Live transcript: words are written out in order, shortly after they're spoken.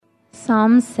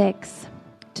Psalm 6,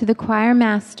 to the choir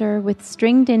master with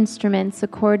stringed instruments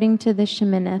according to the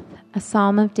Sheminith, a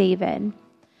psalm of David.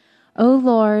 O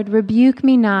Lord, rebuke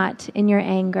me not in your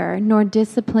anger, nor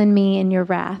discipline me in your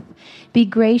wrath. Be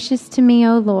gracious to me,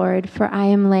 O Lord, for I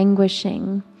am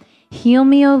languishing. Heal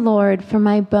me, O Lord, for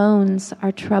my bones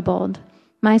are troubled.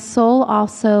 My soul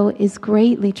also is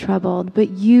greatly troubled, but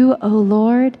you, O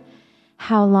Lord,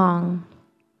 how long?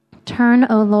 Turn,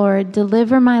 O Lord,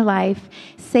 deliver my life.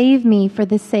 Save me for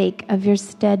the sake of your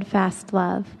steadfast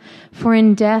love. For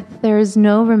in death there is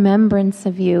no remembrance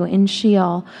of you. In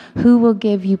Sheol, who will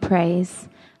give you praise?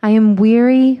 I am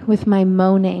weary with my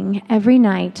moaning. Every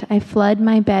night I flood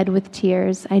my bed with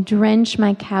tears. I drench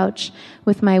my couch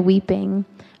with my weeping.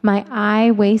 My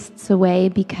eye wastes away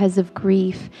because of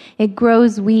grief. It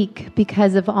grows weak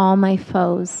because of all my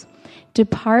foes.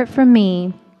 Depart from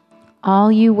me,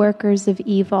 all you workers of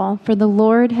evil, for the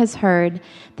Lord has heard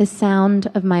the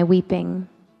sound of my weeping.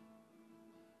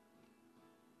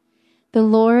 The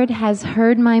Lord has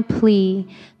heard my plea.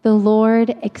 The Lord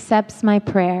accepts my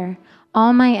prayer.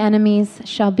 All my enemies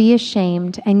shall be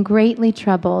ashamed and greatly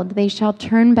troubled. They shall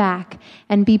turn back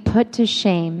and be put to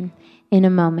shame in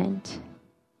a moment.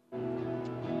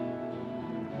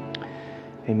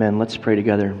 Amen. Let's pray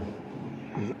together.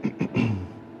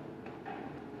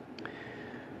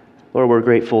 Lord, we're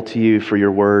grateful to you for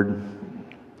your word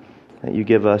that you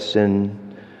give us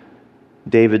in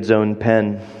David's own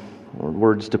pen, Lord,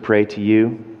 words to pray to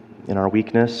you in our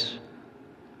weakness.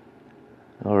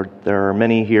 Lord, there are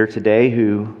many here today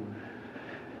who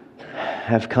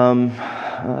have come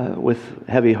with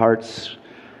heavy hearts,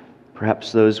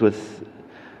 perhaps those with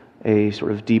a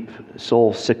sort of deep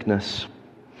soul sickness.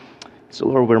 So,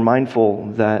 Lord, we're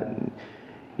mindful that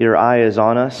your eye is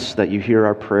on us, that you hear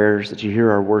our prayers, that you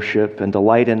hear our worship, and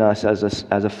delight in us as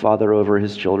a father over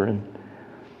his children.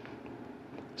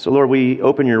 So, Lord, we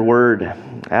open your word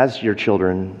as your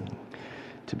children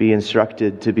to be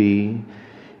instructed, to be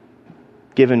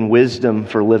given wisdom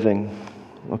for living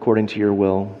according to your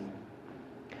will.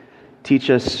 Teach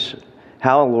us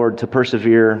how, Lord, to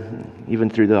persevere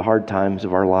even through the hard times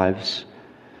of our lives.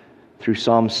 Through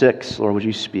Psalm 6, Lord, would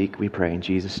you speak, we pray in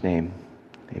Jesus' name.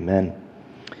 Amen.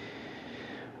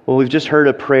 Well, we've just heard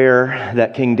a prayer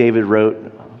that King David wrote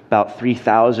about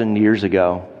 3,000 years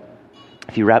ago.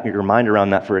 If you wrap your mind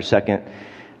around that for a second,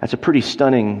 that's a pretty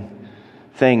stunning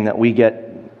thing that we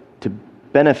get to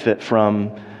benefit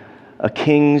from a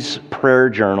king's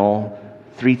prayer journal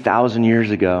 3,000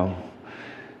 years ago.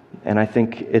 And I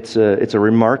think it's a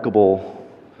remarkable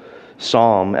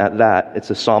psalm at that.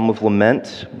 It's a psalm of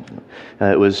lament.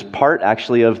 It was part,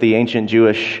 actually, of the ancient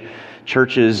Jewish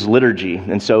church's liturgy.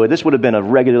 And so this would have been a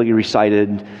regularly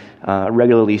recited,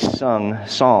 regularly sung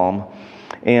psalm.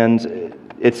 And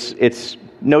it's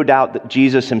no doubt that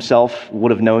Jesus himself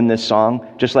would have known this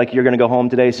song. Just like you're going to go home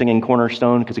today singing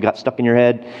Cornerstone because it got stuck in your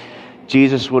head.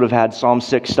 Jesus would have had Psalm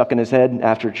 6 stuck in his head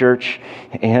after church.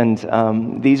 And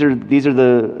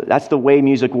that's the way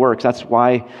music works. That's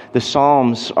why the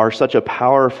Psalms are such a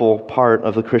powerful part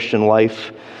of the Christian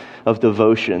life of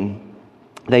devotion.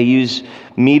 They use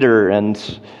meter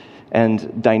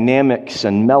and dynamics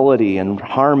and melody and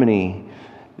harmony.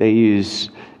 They use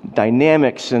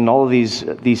dynamics and all of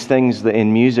these things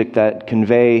in music that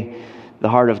convey the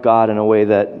heart of God in a way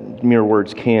that mere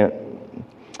words can't.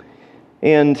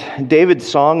 And David's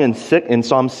song in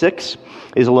Psalm 6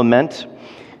 is a lament,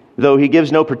 though he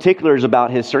gives no particulars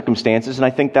about his circumstances. And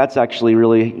I think that's actually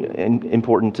really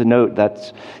important to note.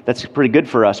 That's pretty good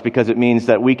for us because it means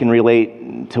that we can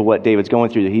relate to what David's going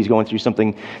through, that he's going through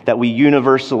something that we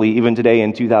universally, even today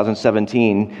in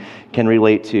 2017, can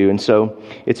relate to. And so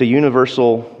it's a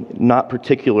universal, not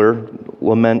particular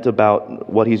lament about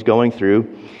what he's going through.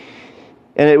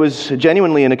 And it was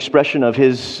genuinely an expression of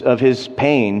his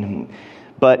pain.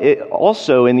 But it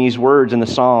also, in these words in the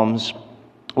Psalms,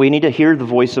 we need to hear the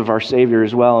voice of our Savior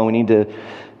as well, and we need to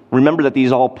remember that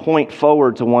these all point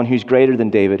forward to one who's greater than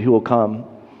David, who will come.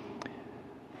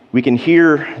 We can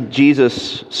hear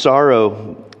Jesus'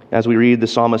 sorrow as we read the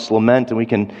psalmist's lament, and we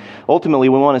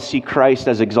want to see Christ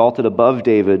as exalted above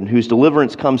David, whose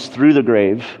deliverance comes through the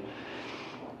grave,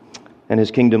 and his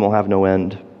kingdom will have no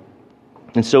end.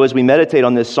 And so as we meditate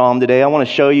on this psalm today, I want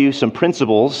to show you some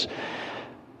principles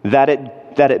that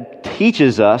it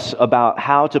teaches us about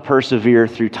how to persevere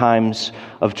through times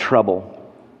of trouble.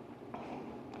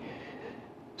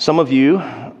 Some of you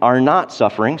are not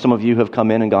suffering. Some of you have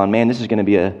come in and gone, man, this is going to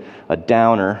be a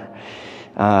downer.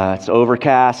 It's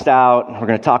overcast out. We're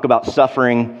going to talk about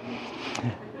suffering.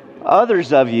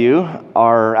 Others of you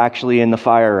are actually in the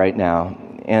fire right now.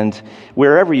 And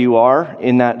wherever you are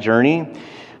in that journey,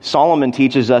 Solomon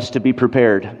teaches us to be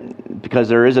prepared because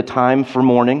there is a time for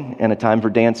mourning and a time for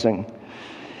dancing.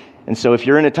 And so if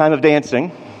you're in a time of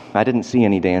dancing, I didn't see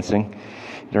any dancing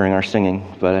during our singing,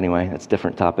 but anyway, that's a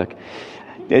different topic.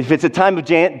 If it's a time of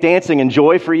dancing and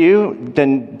joy for you,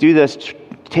 then do this.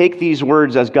 Take these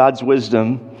words as God's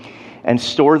wisdom and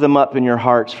store them up in your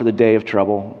hearts for the day of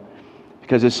trouble.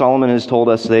 Because as Solomon has told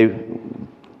us,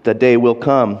 that day will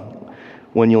come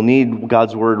when you'll need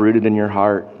God's word rooted in your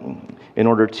heart in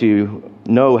order to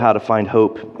know how to find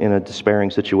hope in a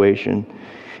despairing situation.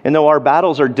 And though our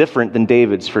battles are different than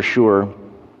David's for sure,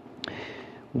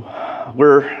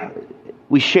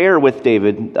 we share with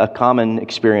David a common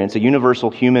experience, a universal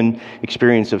human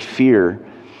experience of fear,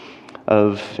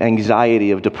 of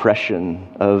anxiety, of depression,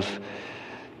 of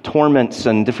torments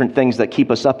and different things that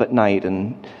keep us up at night.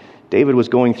 And David was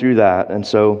going through that. And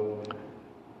so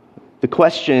the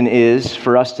question is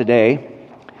for us today,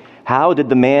 how did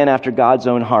the man after God's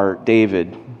own heart,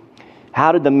 David,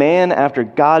 how did the man after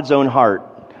God's own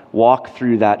heart walk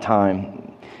through that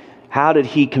time? How did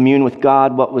he commune with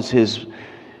God? What was his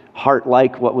heart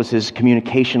like? What was his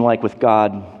communication like with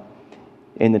God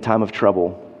in the time of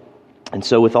trouble? And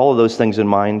so with all of those things in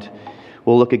mind,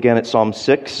 we'll look again at Psalm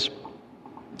 6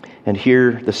 and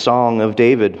hear the song of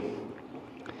David.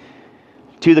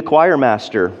 To the choir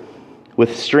master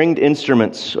with stringed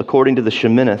instruments according to the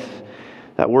Sheminith.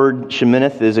 That word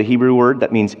Sheminith is a Hebrew word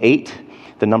that means 8,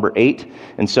 the number 8.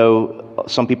 And so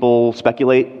some people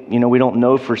speculate, we don't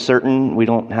know for certain. We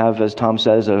don't have, as Tom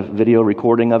says, a video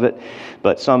recording of it.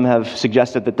 But some have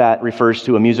suggested that refers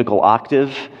to a musical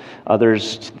octave,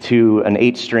 others to an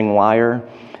 8-string lyre.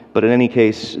 But in any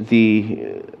case,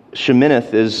 the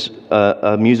Sheminith is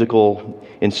a musical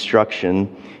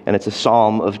instruction, and it's a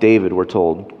psalm of David, we're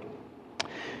told.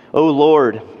 Oh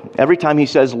Lord, every time he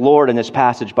says Lord in this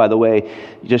passage, by the way,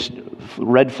 just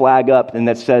red flag up, and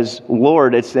that says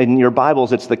Lord, it's in your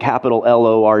Bibles, it's the capital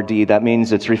L-O-R-D. That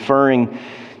means it's referring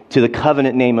to the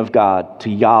covenant name of God, to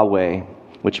Yahweh,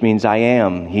 which means I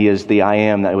am. He is the I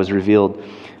am that was revealed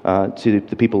to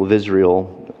the people of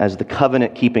Israel as the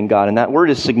covenant-keeping God. And that word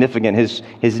is significant.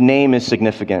 His name is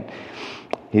significant.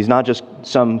 He's not just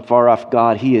some far-off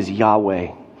God. He is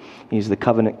Yahweh. He's the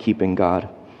covenant-keeping God.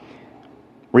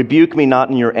 Rebuke me not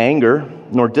in your anger,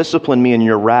 nor discipline me in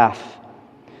your wrath.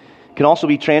 It can also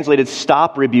be translated,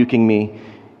 stop rebuking me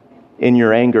in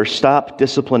your anger. Stop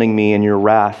disciplining me in your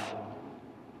wrath.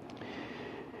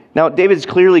 Now, David's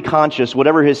clearly conscious,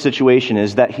 whatever his situation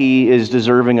is, that he is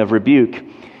deserving of rebuke.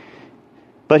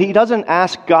 But he doesn't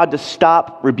ask God to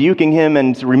stop rebuking him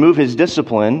and to remove his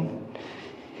discipline.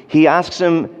 He asks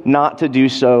him not to do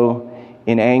so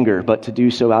in anger, but to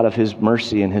do so out of his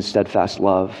mercy and his steadfast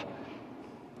love.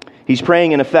 He's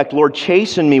praying, in effect, Lord,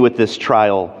 chasten me with this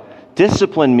trial.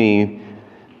 Discipline me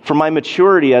for my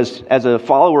maturity as a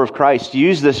follower of Christ.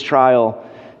 Use this trial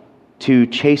to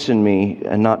chasten me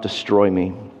and not destroy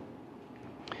me.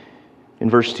 In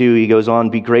verse 2, he goes on,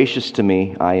 be gracious to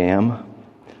me, I am.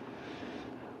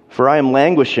 For I am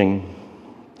languishing.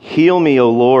 Heal me, O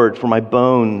Lord, for my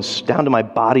bones, down to my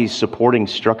body's supporting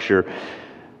structure,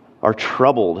 are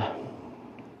troubled.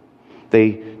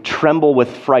 They tremble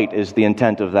with fright is the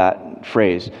intent of that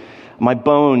phrase. My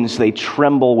bones, they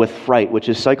tremble with fright, which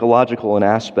is psychological in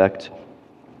aspect.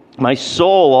 My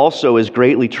soul also is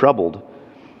greatly troubled.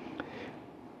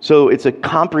 So it's a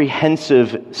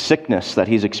comprehensive sickness that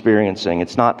he's experiencing.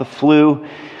 It's not the flu.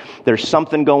 There's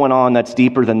something going on that's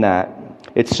deeper than that.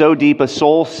 It's so deep a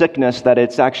soul sickness that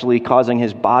it's actually causing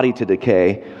his body to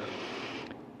decay.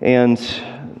 And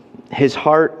his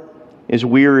heart is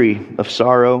weary of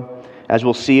sorrow. As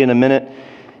we'll see in a minute,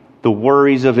 the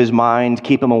worries of his mind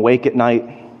keep him awake at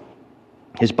night.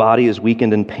 His body is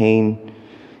weakened in pain.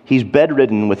 He's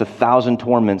bedridden with 1,000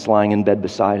 torments lying in bed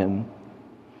beside him.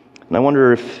 And I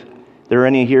wonder if there are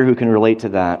any here who can relate to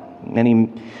that,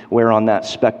 anywhere on that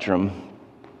spectrum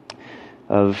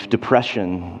of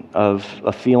depression, of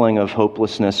a feeling of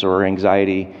hopelessness or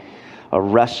anxiety, a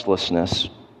restlessness.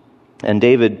 And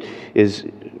David is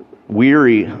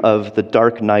weary of the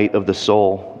dark night of the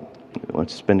soul,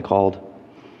 what's been called.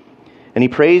 And he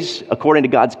prays according to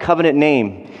God's covenant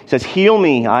name. He says, heal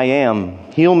me, I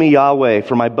am. Heal me, Yahweh,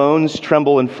 for my bones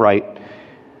tremble in fright.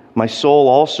 My soul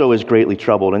also is greatly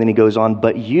troubled. And then he goes on,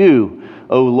 but you,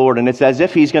 O Lord. And it's as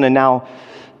if he's going to now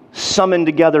summon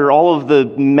together all of the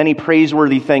many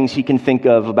praiseworthy things he can think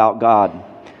of about God.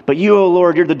 But you, O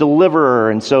Lord, you're the deliverer,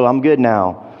 and so I'm good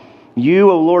now.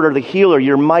 You, O Lord, are the healer.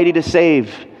 You're mighty to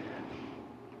save.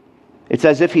 It's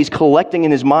as if he's collecting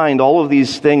in his mind all of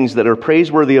these things that are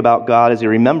praiseworthy about God as he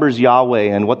remembers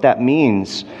Yahweh and what that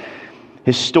means.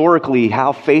 historically,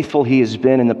 how faithful he has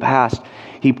been in the past.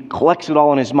 He collects it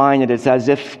all in his mind, and it's as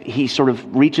if he sort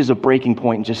of reaches a breaking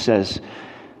point and just says,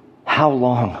 "How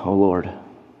long, O Lord?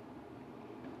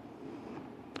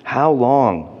 How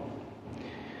long?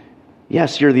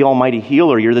 Yes, you're the almighty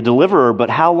healer, you're the deliverer, but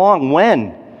how long?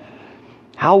 When?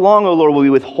 How long, O Lord, will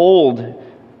you withhold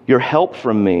your help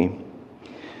from me?"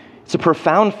 It's a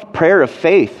profound prayer of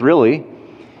faith, really.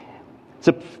 It's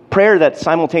a prayer that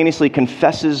simultaneously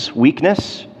confesses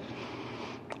weakness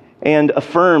and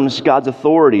affirms God's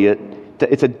authority.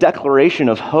 It's a declaration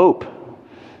of hope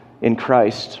in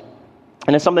Christ.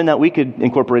 And it's something that we could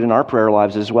incorporate in our prayer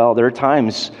lives as well. There are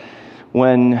times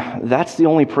when that's the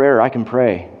only prayer I can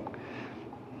pray.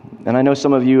 And I know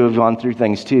some of you have gone through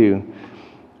things too,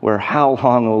 where "how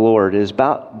long, O Lord" is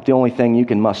about the only thing you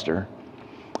can muster.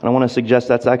 And I want to suggest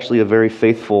that's actually a very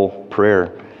faithful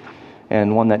prayer,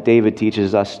 and one that David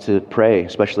teaches us to pray,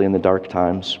 especially in the dark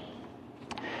times.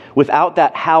 Without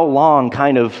that "how long"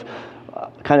 kind of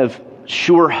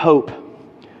sure hope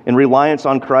and reliance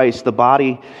on Christ, the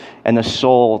body and the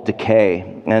soul decay.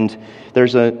 And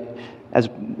there's as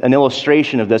an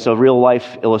illustration of this, a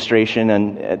real-life illustration,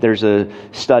 and there's a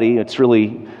study, it's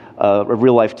really a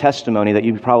real-life testimony that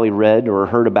you've probably read or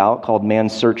heard about called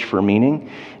Man's Search for Meaning,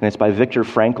 and it's by Viktor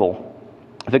Frankl.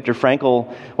 Viktor Frankl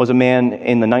was a man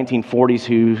in the 1940s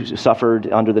who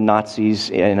suffered under the Nazis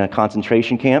in a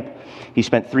concentration camp. He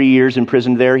spent 3 years in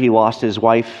prison there. He lost his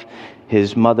wife,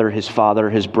 his mother, his father,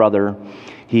 his brother.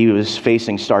 He was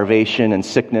facing starvation and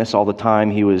sickness all the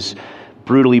time. He was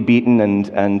brutally beaten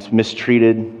and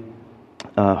mistreated.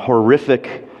 A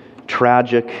horrific,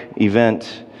 tragic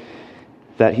event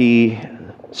that he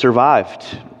survived.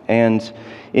 And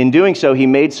in doing so, he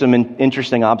made some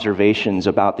interesting observations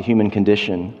about the human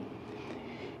condition.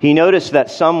 He noticed that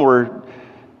some were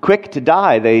quick to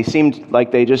die. They seemed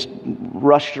like they just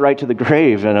rushed right to the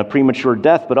grave in a premature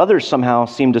death, but others somehow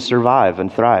seemed to survive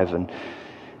and thrive.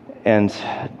 And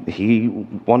he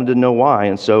wanted to know why.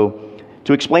 And so,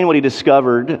 to explain what he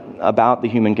discovered about the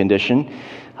human condition,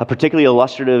 a particularly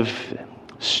illustrative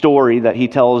story that he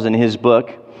tells in his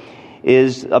book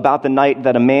is about the night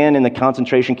that a man in the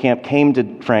concentration camp came to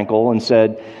Frankl and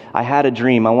said, "I had a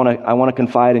dream. I want to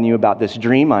confide in you about this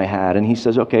dream I had." And he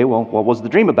says, "Okay, well, what was the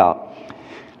dream about?"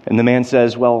 And the man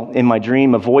says, "Well, in my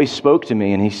dream, a voice spoke to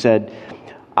me, and he said,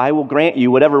 'I will grant you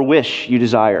whatever wish you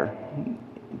desire.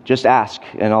 Just ask,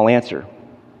 and I'll answer.'"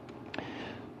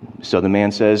 So the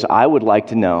man says, "I would like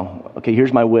to know, okay,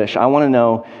 here's my wish. I want to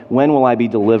know, when will I be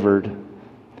delivered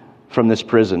from this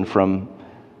prison, from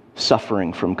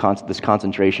suffering from this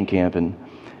concentration camp?" And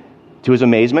to his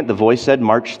amazement, the voice said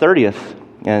March 30th.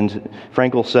 And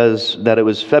Frankl says that it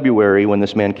was February when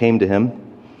this man came to him.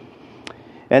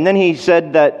 And then he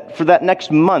said that for that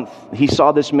next month, he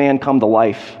saw this man come to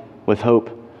life with hope.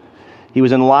 He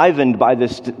was enlivened by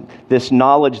this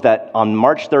knowledge that on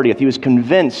March 30th, he was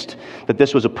convinced that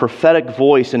this was a prophetic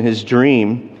voice in his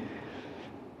dream.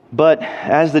 But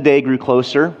as the day grew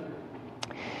closer,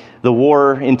 the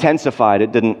war intensified.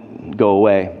 It didn't go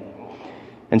away.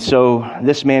 And so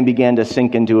this man began to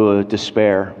sink into a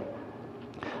despair.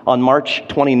 On March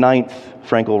 29th,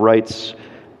 Frankl writes,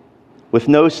 with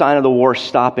no sign of the war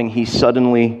stopping, he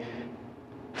suddenly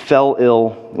fell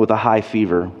ill with a high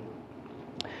fever.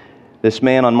 This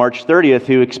man on March 30th,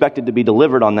 who expected to be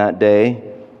delivered on that day,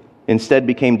 instead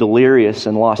became delirious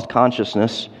and lost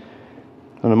consciousness.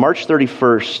 And on March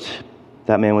 31st,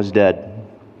 that man was dead.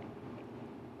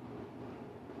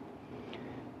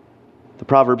 The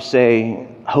Proverbs say,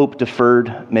 "Hope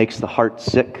deferred makes the heart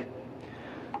sick,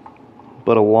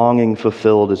 but a longing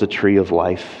fulfilled is a tree of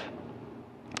life."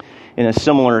 In a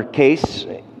similar case,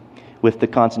 with the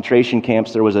concentration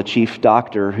camps, there was a chief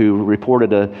doctor who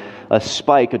reported a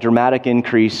spike, a dramatic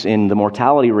increase in the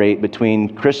mortality rate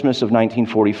between Christmas of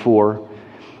 1944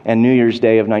 and New Year's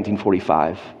Day of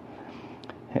 1945.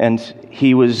 And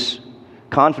he was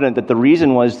confident that the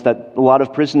reason was that a lot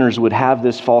of prisoners would have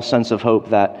this false sense of hope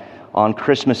that on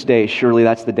Christmas Day, surely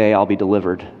that's the day I'll be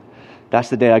delivered. That's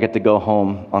the day I get to go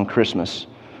home on Christmas.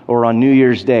 Or on New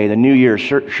Year's Day, the new year,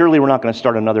 surely we're not going to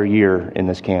start another year in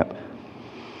this camp.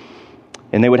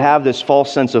 And they would have this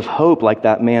false sense of hope like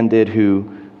that man did who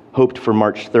hoped for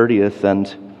March 30th,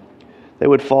 and they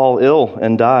would fall ill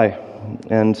and die.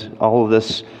 And all of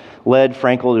this led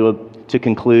Frankl to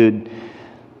conclude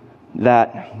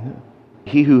that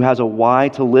he who has a why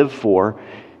to live for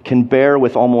can bear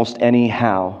with almost any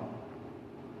how.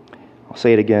 I'll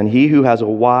say it again. He who has a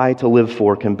why to live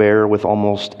for can bear with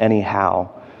almost any how.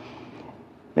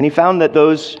 And he found that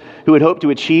those who had hoped to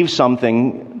achieve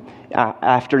something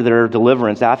after their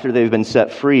deliverance, after they've been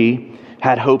set free,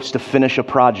 had hopes to finish a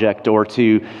project or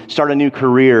to start a new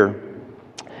career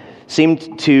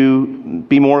seemed to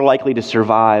be more likely to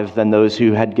survive than those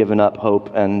who had given up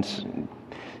hope, and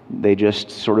they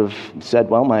just sort of said,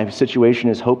 well, my situation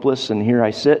is hopeless and here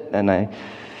I sit, and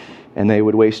they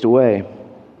would waste away.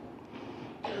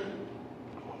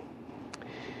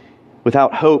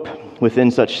 Without hope, within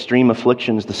such extreme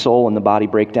afflictions, the soul and the body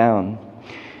break down.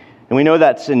 And we know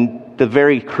that's in the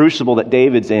very crucible that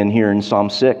David's in here in Psalm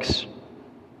 6.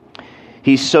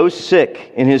 He's so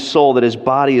sick in his soul that his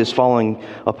body is falling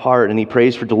apart, and he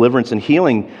prays for deliverance and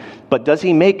healing. But does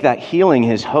he make that healing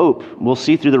his hope? We'll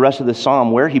see through the rest of the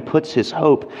psalm where he puts his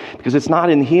hope, because it's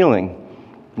not in healing.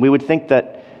 We would think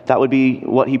that would be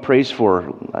what he prays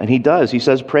for, and he does. He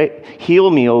says, "Pray, heal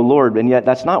me, O Lord," and yet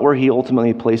that's not where he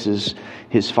ultimately places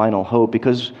his final hope,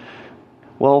 because,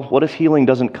 well, what if healing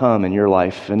doesn't come in your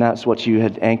life, and that's what you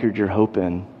had anchored your hope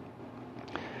in?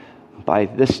 By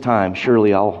this time,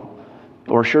 surely I'll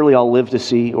live to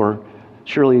see, or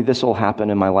surely this will happen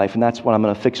in my life, and that's what I'm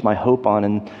going to fix my hope on.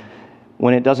 And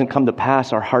when it doesn't come to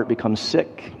pass, our heart becomes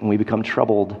sick, and we become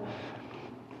troubled.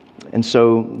 And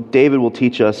so David will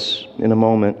teach us in a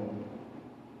moment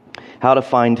how to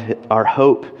find our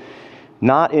hope,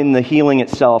 not in the healing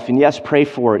itself. And yes, pray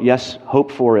for it. Yes,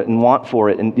 hope for it and want for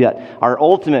it. And yet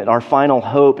our final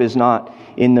hope is not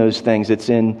in those things. It's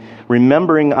in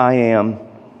remembering I am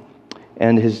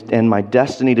and my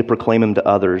destiny to proclaim him to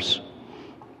others.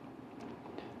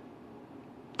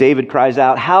 David cries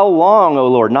out, "How long, O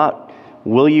Lord?" Not,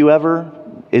 "Will you ever?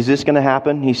 Is this going to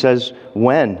happen?" He says,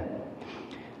 "When?"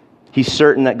 He's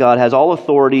certain that God has all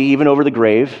authority, even over the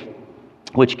grave,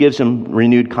 which gives him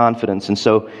renewed confidence. And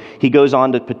so he goes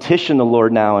on to petition the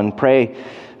Lord now and pray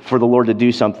for the Lord to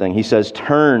do something. He says,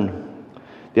 "Turn,"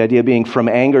 the idea being from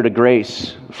anger to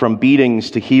grace, from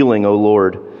beatings to healing, O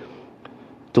Lord.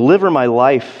 "Deliver my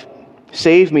life.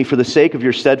 Save me for the sake of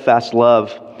your steadfast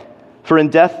love. For in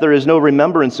death there is no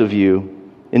remembrance of you.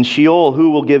 In Sheol, who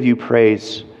will give you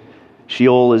praise?"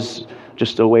 Sheol is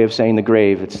just a way of saying the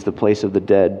grave. It's the place of the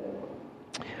dead.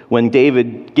 When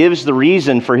David gives the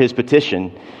reason for his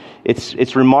petition,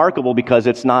 it's remarkable because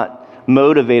it's not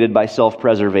motivated by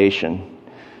self-preservation.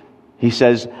 He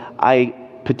says, "I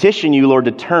petition you, Lord,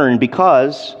 to turn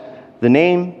because the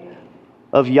name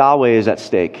of Yahweh is at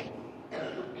stake.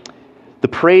 The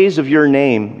praise of your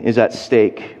name is at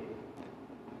stake.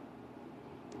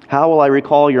 How will I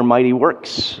recall your mighty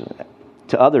works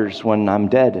to others when I'm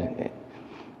dead?"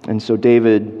 And so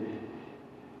David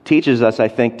teaches us, I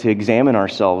think, to examine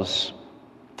ourselves,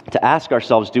 to ask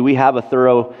ourselves, do we have a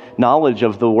thorough knowledge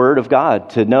of the Word of God,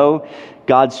 to know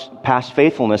God's past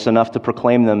faithfulness enough to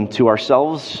proclaim them to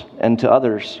ourselves and to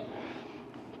others?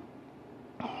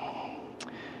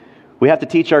 We have to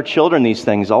teach our children these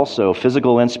things also,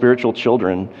 physical and spiritual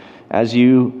children. As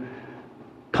you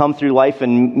come through life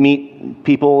and meet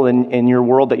people in your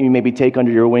world that you maybe take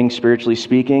under your wing, spiritually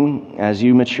speaking, as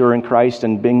you mature in Christ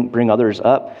and bring others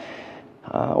up,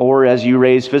 or as you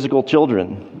raise physical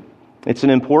children, it's an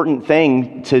important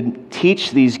thing to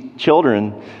teach these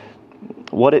children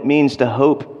what it means to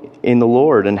hope in the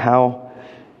Lord and how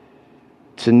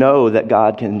to know that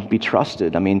God can be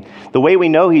trusted. I mean, the way we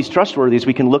know He's trustworthy is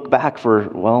we can look back for,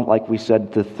 well, like we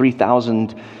said, the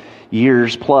 3,000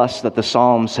 years plus that the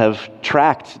Psalms have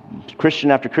tracked Christian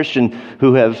after Christian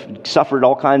who have suffered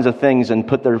all kinds of things and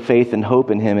put their faith and hope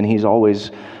in Him, and He's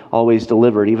always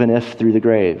delivered, even if through the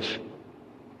grave.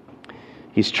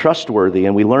 He's trustworthy,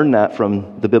 and we learn that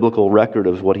from the biblical record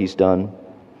of what He's done.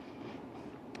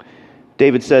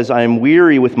 David says, "I am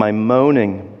weary with my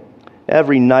moaning.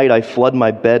 Every night I flood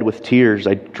my bed with tears.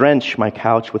 I drench my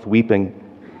couch with weeping.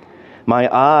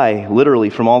 My eye," literally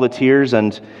from all the tears,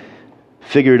 and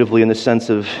figuratively in the sense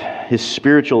of his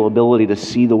spiritual ability to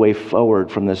see the way forward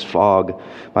from this fog,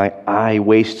 "my eye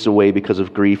wastes away because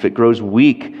of grief. It grows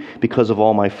weak because of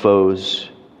all my foes."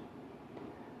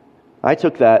 I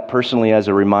took that personally as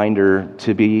a reminder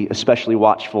to be especially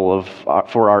watchful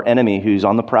for our enemy who's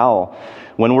on the prowl.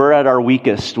 When we're at our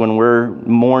weakest, when we're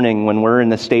mourning, when we're in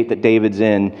the state that David's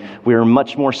in, we are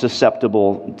much more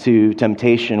susceptible to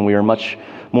temptation. We are much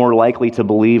more likely to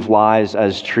believe lies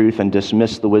as truth and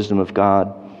dismiss the wisdom of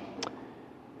God.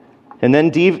 And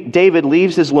then David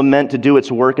leaves his lament to do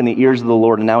its work in the ears of the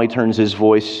Lord, and now he turns his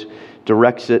voice,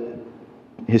 directs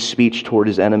his speech toward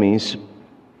his enemies.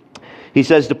 He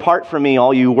says, "Depart from me,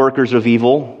 all you workers of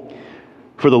evil,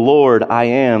 for the Lord, I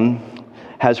am,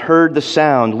 has heard the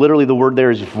sound." Literally, the word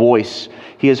there is voice.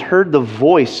 He has heard the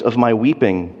voice of my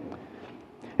weeping.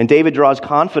 And David draws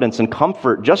confidence and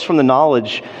comfort just from the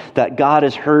knowledge that God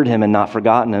has heard him and not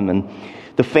forgotten him. And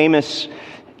the famous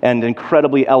and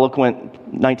incredibly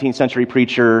eloquent 19th century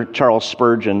preacher Charles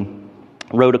Spurgeon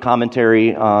wrote a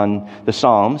commentary on the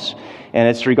Psalms, and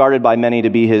it's regarded by many to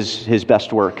be his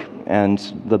best work and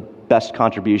the best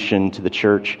contribution to the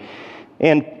church.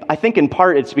 And I think in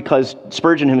part it's because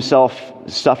Spurgeon himself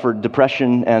suffered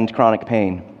depression and chronic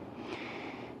pain.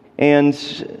 And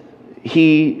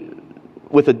he,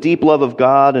 with a deep love of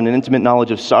God and an intimate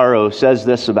knowledge of sorrow, says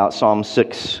this about Psalm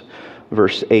 6,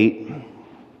 verse 8.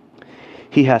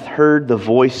 He hath heard the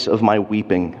voice of my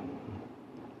weeping.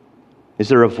 Is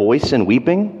there a voice in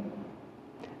weeping?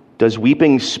 Does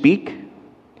weeping speak?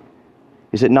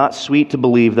 Is it not sweet to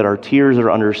believe that our tears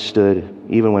are understood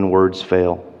even when words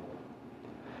fail?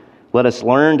 Let us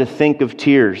learn to think of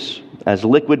tears as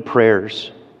liquid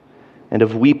prayers and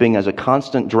of weeping as a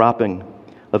constant dropping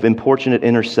of importunate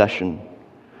intercession,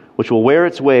 which will wear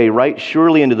its way right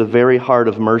surely into the very heart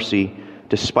of mercy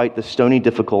despite the stony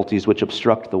difficulties which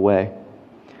obstruct the way.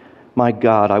 My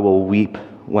God, I will weep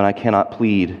when I cannot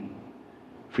plead,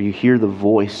 for you hear the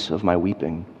voice of my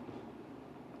weeping.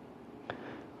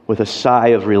 With a sigh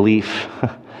of relief,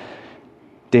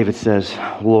 David says,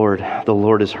 Lord, the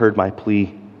Lord has heard my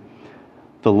plea.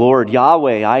 The Lord,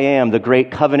 Yahweh, I am, the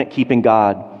great covenant-keeping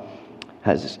God,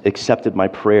 has accepted my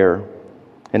prayer.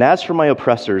 And as for my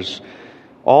oppressors,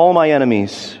 all my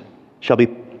enemies shall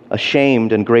be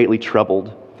ashamed and greatly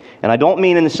troubled. And I don't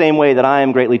mean in the same way that I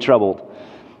am greatly troubled.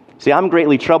 See, I'm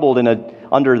greatly troubled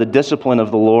under the discipline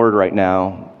of the Lord right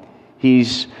now.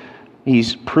 He's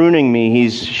pruning me.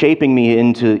 He's shaping me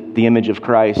into the image of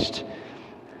Christ.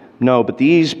 No, but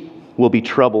these will be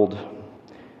troubled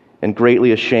and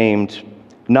greatly ashamed,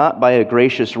 not by a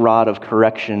gracious rod of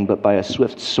correction, but by a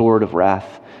swift sword of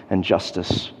wrath and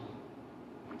justice.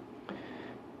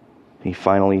 He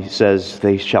finally says,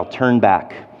 they shall turn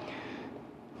back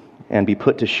and be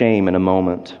put to shame in a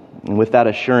moment. And with that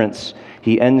assurance,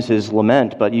 he ends his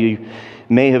lament. But you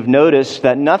may have noticed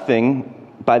that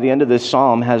nothing by the end of this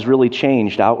psalm has really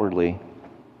changed outwardly.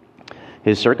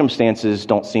 His circumstances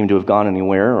don't seem to have gone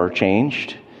anywhere or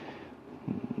changed.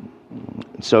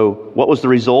 So what was the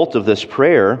result of this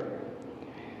prayer?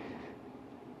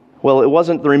 Well, it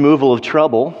wasn't the removal of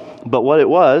trouble, but what it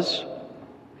was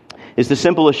is the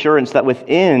simple assurance that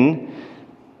within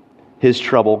his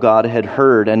trouble, God had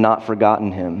heard and not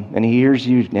forgotten him. And he hears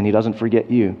you, and he doesn't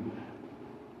forget you.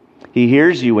 He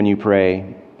hears you when you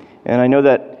pray. And I know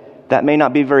that may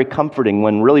not be very comforting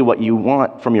when really what you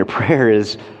want from your prayer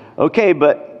is, okay,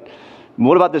 but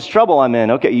what about this trouble I'm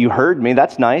in? Okay, you heard me,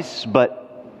 that's nice, but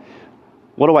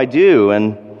what do I do?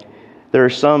 And there are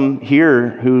some here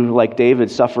who, like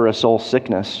David, suffer a soul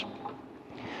sickness.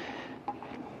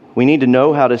 We need to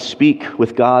know how to speak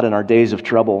with God in our days of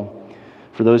trouble.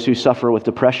 For those who suffer with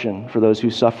depression, for those who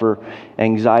suffer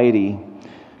anxiety,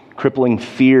 crippling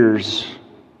fears,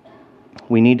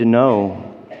 we need to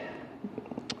know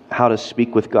how to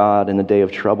speak with God in the day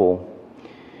of trouble.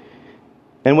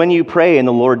 And when you pray and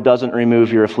the Lord doesn't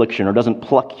remove your affliction or doesn't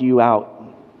pluck you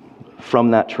out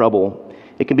from that trouble,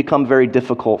 it can become very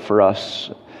difficult for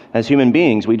us as human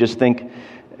beings. We just think,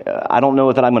 I don't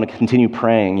know that I'm going to continue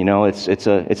praying. You know,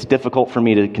 it's difficult for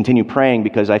me to continue praying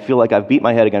because I feel like I've beat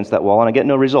my head against that wall and I get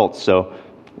no results. So,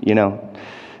 and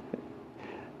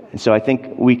so I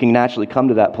think we can naturally come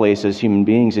to that place as human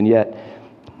beings. And yet,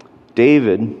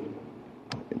 David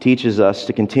teaches us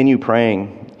to continue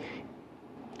praying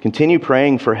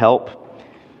for help,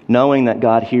 knowing that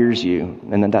God hears you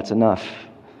and that that's enough.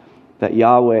 That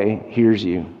Yahweh hears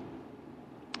you.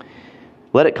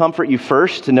 Let it comfort you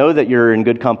first to know that you're in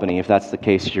good company, if that's the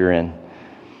case you're in.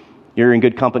 You're in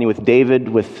good company with David,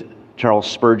 with Charles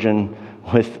Spurgeon,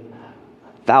 with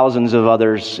thousands of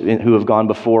others who have gone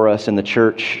before us in the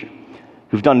church,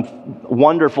 who've done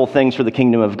wonderful things for the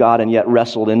kingdom of God and yet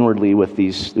wrestled inwardly with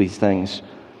these things.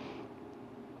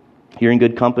 You're in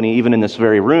good company even in this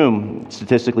very room.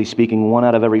 Statistically speaking, 1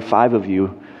 out of every 5 of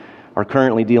you are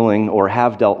currently dealing or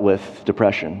have dealt with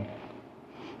depression.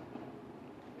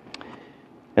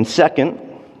 And second,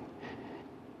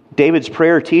 David's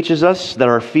prayer teaches us that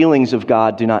our feelings of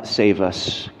God do not save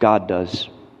us. God does.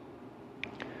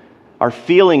 Our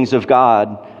feelings of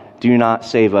God do not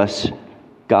save us.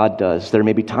 God does. There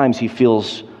may be times he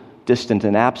feels distant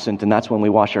and absent, and that's when we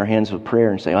wash our hands with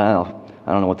prayer and say, well,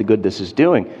 I don't know what the good this is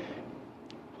doing.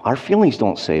 Our feelings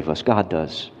don't save us. God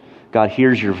does. God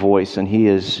hears your voice, and he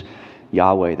is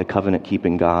Yahweh, the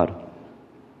covenant-keeping God.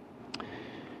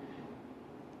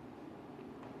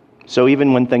 So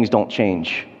even when things don't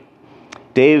change,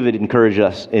 David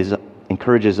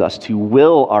encourages us to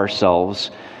will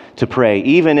ourselves to pray,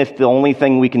 even if the only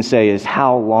thing we can say is,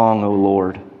 how long, O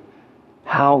Lord?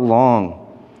 How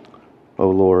long, O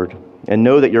Lord? and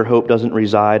know that your hope doesn't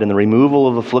reside in the removal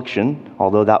of affliction,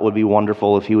 although that would be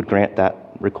wonderful if he would grant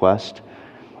that request.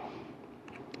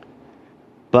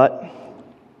 But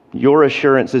your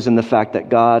assurance is in the fact that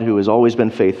God, who has always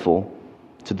been faithful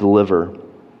to deliver,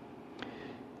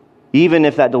 even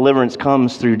if that deliverance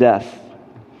comes through death,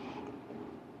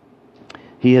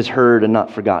 he has heard and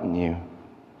not forgotten you.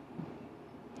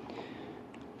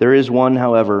 There is one,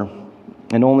 however,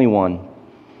 and only one,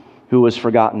 who was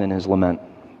forgotten in his lament.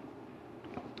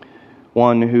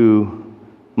 One who,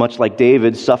 much like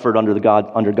David, suffered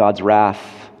under God's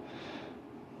wrath,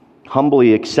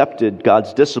 humbly accepted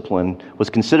God's discipline, was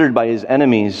considered by his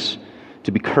enemies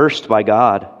to be cursed by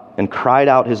God, and cried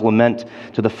out his lament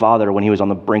to the Father when he was on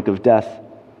the brink of death.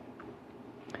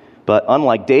 But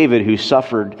unlike David, who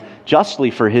suffered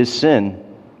justly for his sin,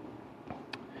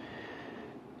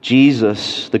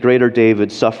 Jesus, the greater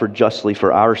David, suffered justly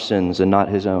for our sins and not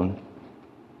his own.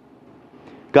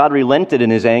 God relented in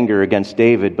his anger against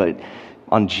David, but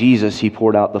on Jesus he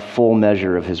poured out the full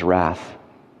measure of his wrath,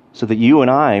 so that you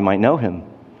and I might know him.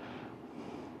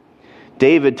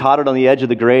 David tottered on the edge of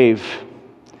the grave.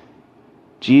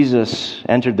 Jesus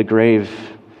entered the grave,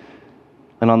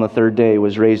 and on the third day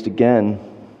was raised again.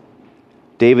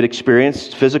 David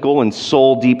experienced physical and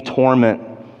soul-deep torment.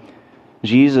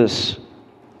 Jesus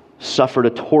suffered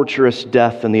a torturous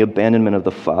death in the abandonment of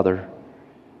the Father.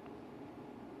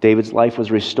 David's life was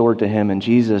restored to him, and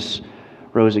Jesus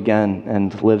rose again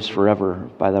and lives forever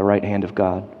by the right hand of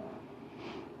God.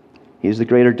 He is the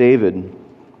greater David.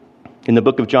 In the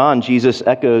book of John, Jesus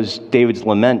echoes David's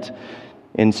lament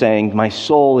in saying, "My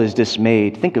soul is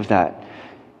dismayed." Think of that.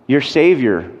 Your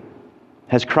Savior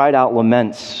has cried out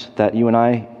laments that you and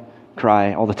I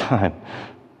cry all the time.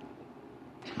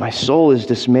 My soul is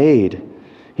dismayed.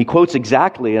 He quotes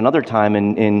exactly another time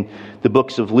in the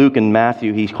books of Luke and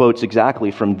Matthew, he quotes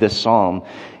exactly from this psalm.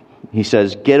 He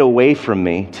says, "Get away from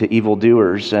me to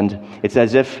evildoers." And it's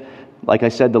as if, like I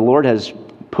said, the Lord has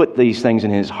put these things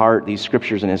in his heart, these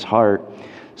scriptures in his heart,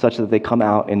 such that they come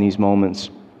out in these moments.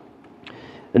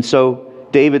 And so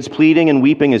David's pleading and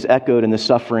weeping is echoed in the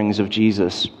sufferings of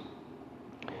Jesus.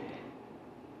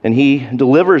 And he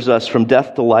delivers us from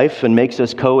death to life and makes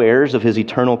us co-heirs of his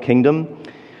eternal kingdom,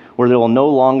 where there will no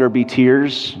longer be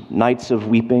tears, nights of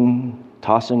weeping,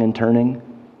 tossing and turning.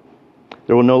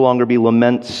 There will no longer be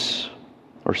laments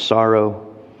or sorrow,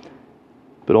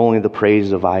 but only the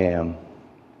praise of I am.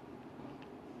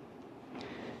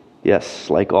 Yes,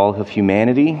 like all of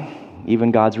humanity, even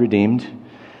God's redeemed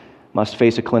must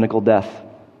face a clinical death.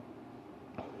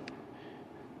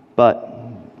 But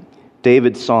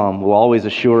David's psalm will always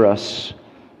assure us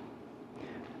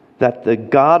that the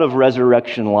God of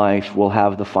resurrection life will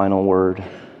have the final word.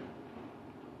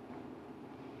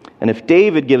 And if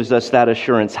David gives us that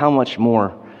assurance, how much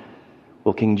more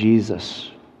will King Jesus?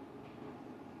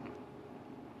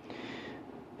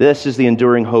 This is the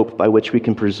enduring hope by which we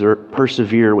can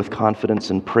persevere with confidence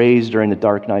and praise during the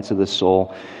dark nights of the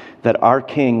soul, that our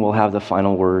King will have the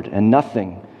final word, and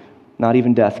nothing, not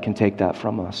even death, can take that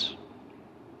from us.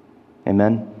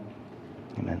 Amen?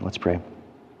 Amen. Let's pray.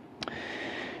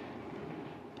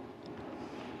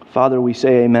 Father, we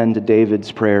say amen to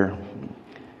David's prayer.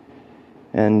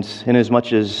 And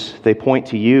inasmuch as they point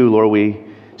to you, Lord, we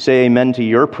say amen to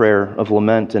your prayer of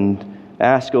lament and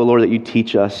ask, O Lord, that you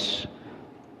teach us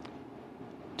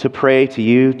to pray to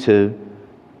you, to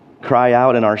cry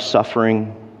out in our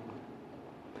suffering,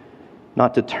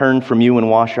 not to turn from you and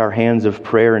wash our hands of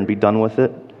prayer and be done with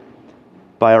it.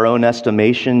 By our own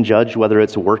estimation, judge whether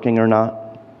it's working or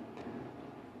not.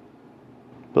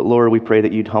 But Lord, we pray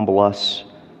that you'd humble us,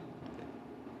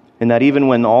 and that even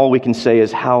when all we can say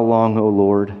is, "How long, O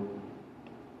Lord?"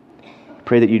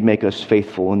 pray that you'd make us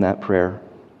faithful in that prayer.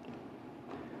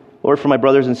 Lord, for my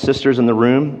brothers and sisters in the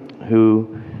room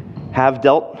who have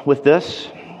dealt with this,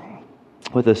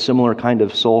 with a similar kind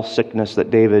of soul sickness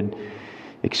that David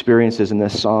experiences in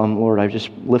this psalm, Lord, I just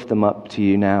lift them up to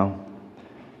you now.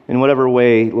 In whatever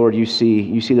way, Lord, you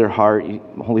see their heart,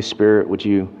 Holy Spirit, would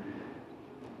you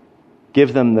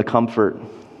give them the comfort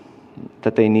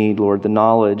that they need, Lord, the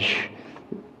knowledge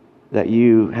that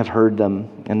you have heard them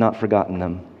and not forgotten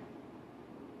them.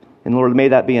 And Lord, may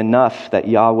that be enough that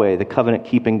Yahweh, the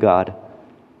covenant-keeping God,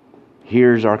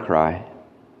 hears our cry.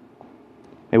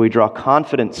 May we draw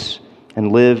confidence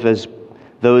and live as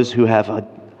those who have an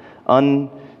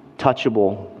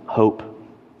untouchable hope.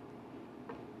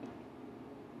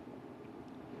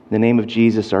 In the name of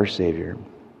Jesus, our Savior,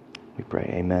 we pray.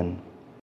 Amen.